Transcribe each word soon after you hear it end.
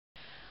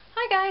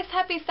guys,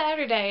 happy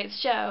Saturday,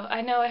 it's Joe.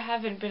 I know I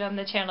haven't been on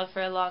the channel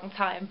for a long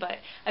time, but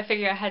I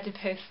figure I had to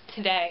post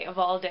today of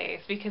all days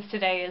because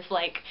today is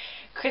like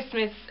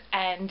Christmas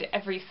and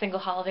every single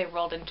holiday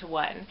rolled into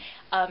one.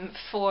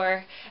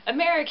 For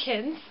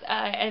Americans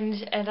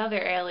and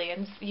other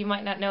aliens, you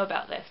might not know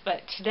about this,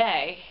 but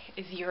today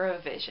is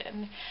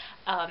Eurovision.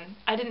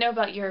 I didn't know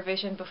about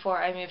Eurovision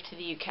before I moved to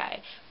the UK,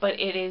 but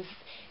it is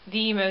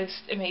the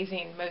most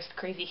amazing, most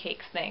crazy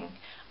cakes thing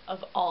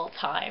of all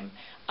time.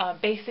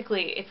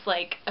 Basically, it's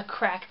like a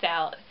cracked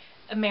out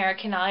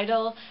American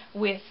Idol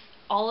with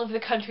all of the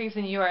countries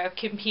in Europe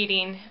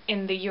competing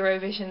in the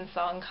Eurovision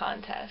Song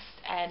Contest,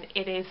 and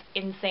it is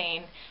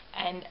insane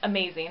and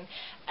amazing.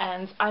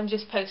 And I'm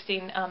just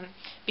posting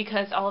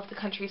because all of the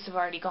countries have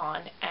already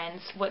gone,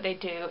 and what they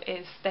do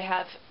is they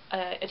have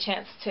a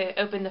chance to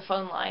open the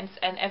phone lines,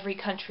 and every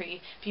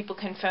country people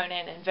can phone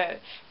in and vote,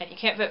 and you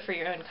can't vote for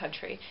your own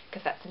country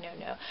because that's a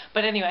no-no.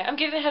 But anyway, I'm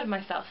getting ahead of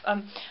myself.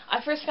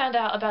 I first found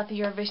out about the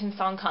Eurovision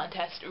Song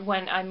Contest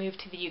when I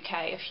moved to the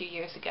UK a few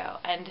years ago,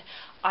 and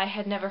I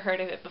had never heard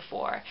of it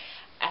before,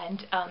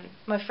 and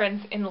my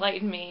friends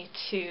enlightened me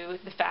to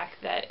the fact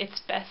that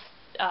it's best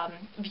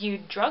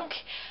viewed drunk,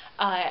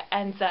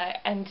 and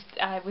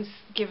I was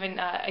given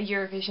a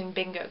Eurovision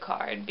bingo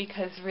card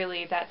because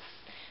really that's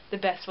the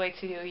best way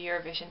to do a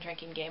Eurovision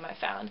drinking game, I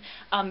found.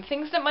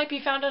 Things that might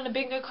be found on a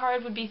bingo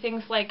card would be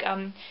things like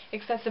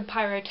excessive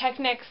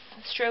pyrotechnics,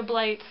 strobe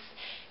lights,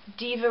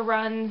 diva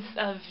runs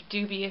of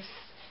dubious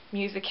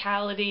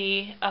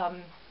musicality,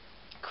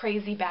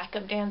 crazy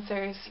backup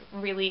dancers,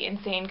 really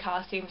insane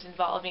costumes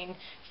involving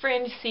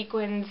fringe,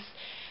 sequins,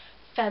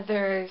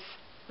 feathers,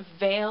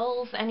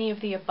 veils, any of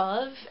the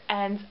above,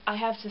 and I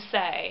have to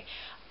say,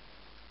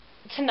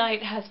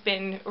 tonight has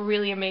been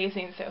really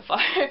amazing so far.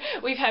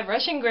 We've had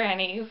Russian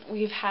grannies,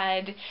 we've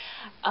had,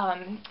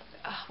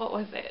 what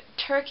was it?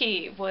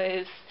 Turkey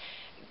was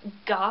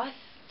goth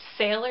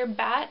sailor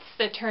bats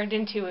that turned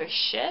into a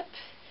ship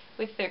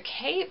with their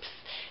capes.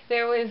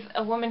 There was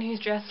a woman whose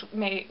dress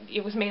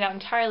was made out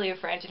entirely of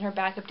French, and her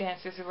backup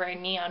dancers were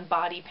wearing neon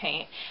body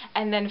paint.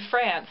 And then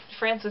France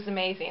was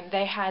amazing.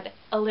 They had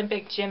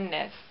Olympic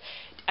gymnasts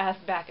as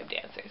backup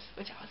dancers,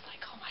 which I was like,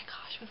 oh my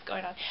gosh, what's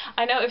going on?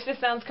 I know if this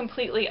sounds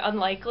completely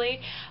unlikely,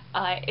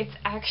 it's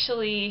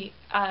actually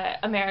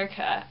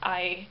America.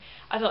 I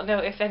don't know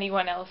if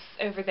anyone else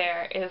over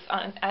there is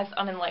as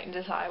unenlightened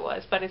as I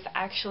was, but it's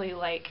actually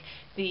like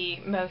the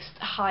most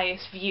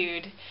highest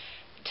viewed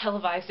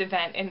televised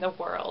event in the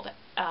world,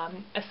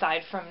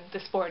 aside from the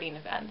sporting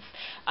events.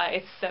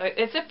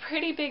 It's a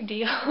pretty big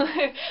deal,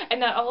 and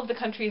not all of the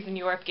countries in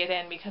Europe get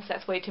in because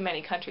that's way too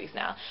many countries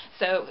now.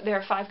 So there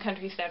are 5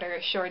 countries that are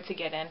assured to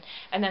get in,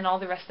 and then all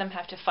the rest of them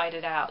have to fight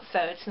it out.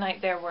 So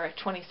tonight there were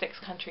 26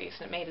 countries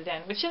that made it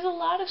in, which is a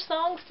lot of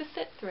songs to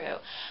sit through,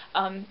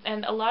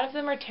 and a lot of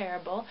them are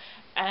terrible.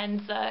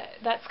 And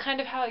that's kind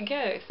of how it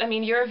goes. I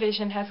mean,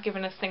 Eurovision has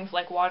given us things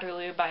like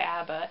Waterloo by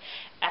ABBA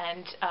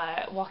and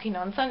Walking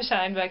on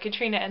Sunshine by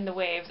Katrina and the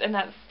Waves, and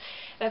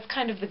that's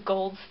kind of the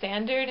gold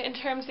standard in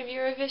terms of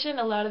Eurovision.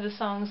 A lot of the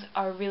songs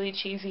are really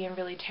cheesy and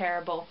really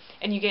terrible,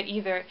 and you get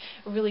either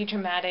really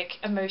dramatic,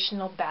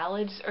 emotional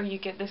ballads, or you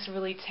get this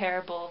really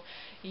terrible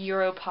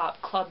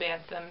Europop club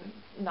anthem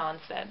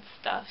nonsense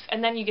stuff.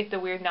 And then you get the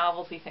weird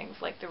novelty things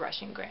like the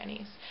Russian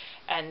grannies,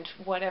 and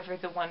whatever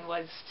the one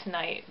was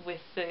tonight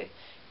with the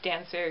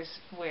dancers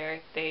where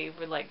they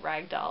were like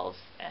rag dolls.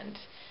 And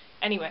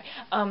anyway,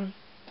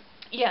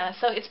 yeah,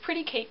 so it's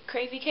pretty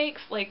crazy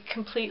cakes, like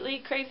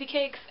completely crazy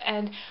cakes,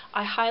 and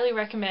I highly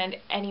recommend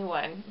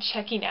anyone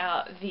checking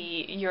out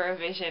the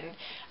Eurovision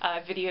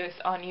videos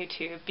on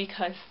YouTube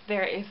because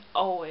there is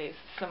always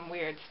some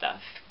weird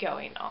stuff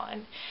going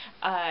on.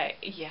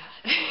 Yeah.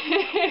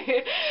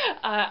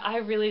 I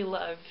really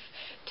love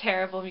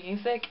terrible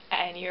music,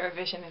 and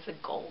Eurovision is a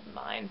gold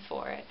mine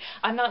for it.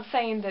 I'm not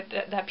saying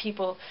that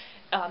people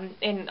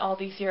in all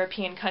these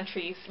European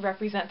countries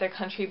represent their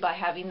country by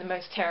having the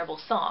most terrible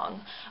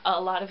song. A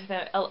lot of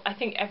them, I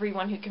think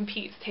everyone who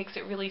competes takes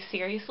it really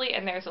seriously,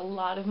 and there's a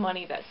lot of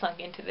money that's sunk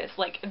into this,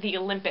 like the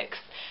Olympics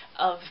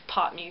of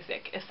pop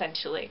music,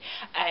 essentially.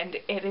 And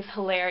it is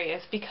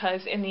hilarious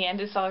because in the end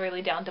it's all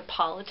really down to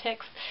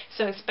politics.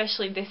 So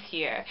especially this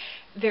year,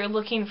 they're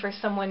looking for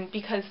someone,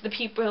 because the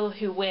people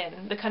who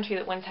win, the country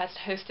that wins has to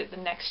host it the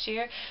next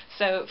year.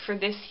 So for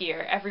this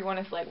year, everyone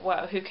is like,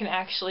 whoa, who can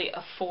actually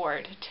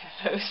afford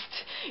to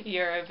host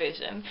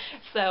Eurovision?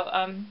 So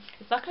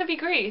it's not going to be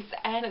Greece,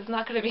 and it's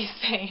not going to be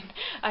Spain.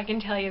 I can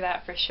tell you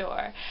that for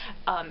sure.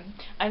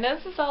 I know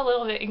this is all a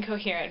little bit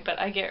incoherent, but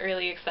I get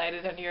really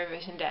excited on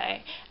Eurovision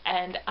Day,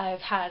 and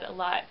I've had a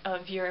lot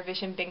of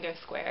Eurovision bingo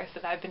squares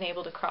that I've been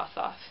able to cross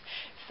off.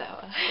 So,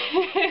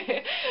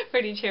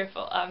 pretty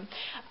cheerful.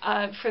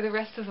 For the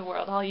rest of the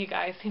world, all you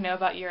guys who know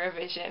about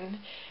Eurovision,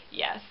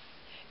 yes,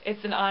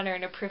 it's an honor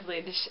and a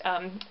privilege.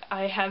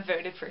 I have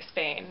voted for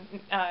Spain,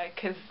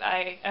 because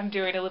I'm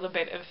doing a little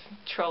bit of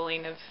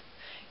trolling of,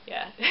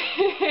 Yeah.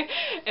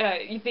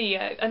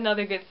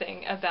 Another good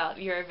thing about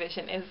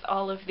Eurovision is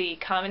all of the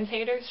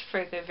commentators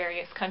for the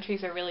various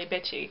countries are really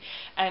bitchy.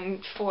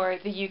 And for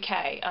the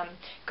UK,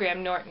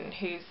 Graham Norton,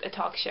 who's a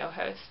talk show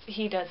host,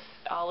 he does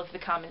all of the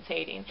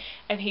commentating,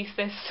 and he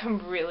says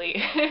some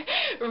really,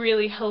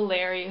 really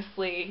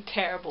hilariously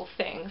terrible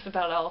things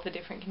about all of the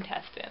different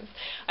contestants.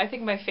 I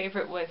think my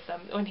favorite was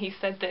when he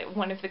said that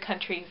one of the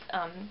countries'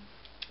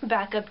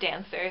 backup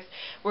dancers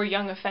were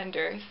young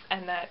offenders,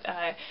 and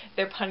that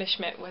their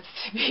punishment was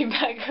to be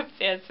backup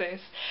dancers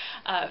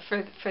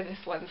for this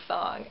one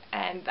song.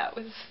 And that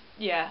was,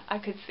 yeah, I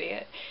could see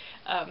it,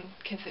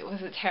 because it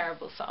was a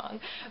terrible song.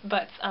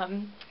 But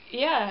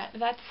yeah,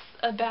 that's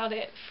about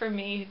it for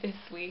me this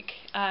week.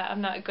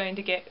 I'm not going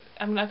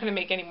to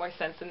make any more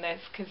sense in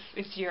this because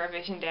it's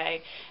Eurovision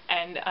Day,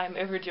 and I'm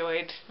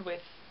overjoyed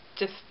with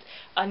just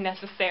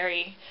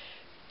unnecessary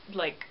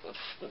like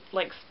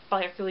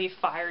sparkly,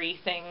 fiery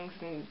things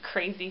and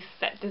crazy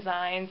set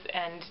designs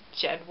and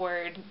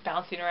Jedward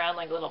bouncing around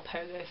like little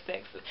pogo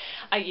sticks.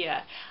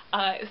 Yeah.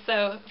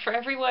 So for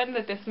everyone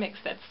that this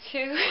makes sense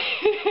to,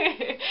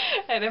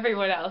 and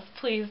everyone else,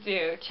 please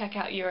do check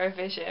out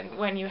Eurovision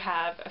when you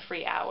have a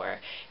free hour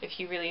if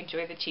you really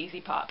enjoy the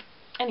cheesy pop.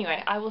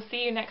 Anyway, I will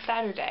see you next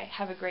Saturday.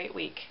 Have a great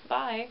week.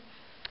 Bye.